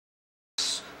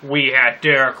we had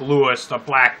Derrick Lewis, the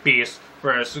Black Beast,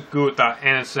 versus Guto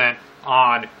Inocente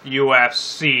on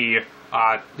UFC,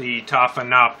 the Tough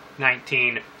Enough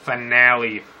 19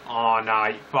 finale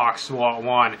on Fox Sport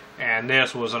 1, and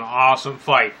this was an awesome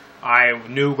fight. I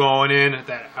knew going in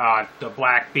that the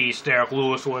Black Beast, Derrick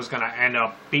Lewis, was going to end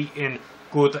up beating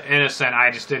Guto Inocente. I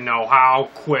just didn't know how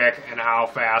quick and how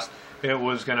fast it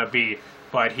was going to be.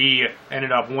 But he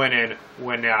ended up winning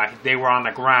when they were on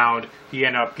the ground. He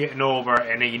ended up getting over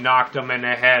and he knocked them in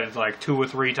the head like 2 or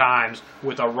 3 times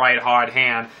with a right hard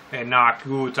hand and knocked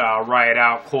Guto right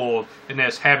out cold in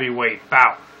this heavyweight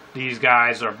bout. These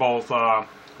guys are both,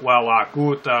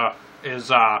 Guto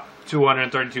is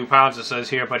 232 pounds, it says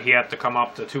here, but he had to come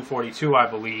up to 242, I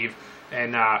believe.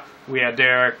 And we had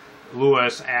Derrick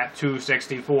Lewis at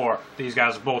 264. These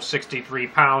guys are both 63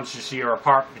 pounds, just a year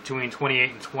apart, between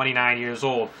 28 and 29 years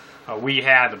old. We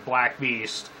had the Black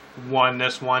Beast won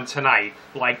this one tonight.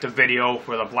 Like the video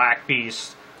for the Black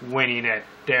Beast winning it.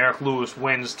 Derrick Lewis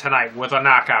wins tonight with a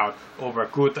knockout over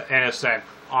Guto Inocente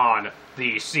on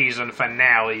the season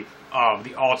finale of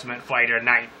The Ultimate Fighter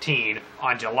 19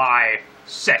 on July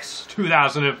 6,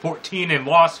 2014 in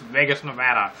Las Vegas,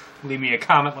 Nevada. Leave me a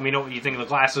comment. Let me know what you think of the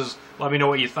classes. Let me know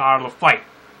what you thought of the fight.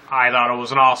 I thought it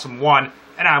was an awesome one,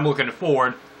 and I'm looking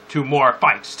forward to more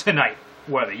fights tonight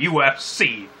for the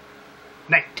UFC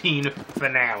 19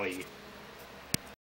 finale.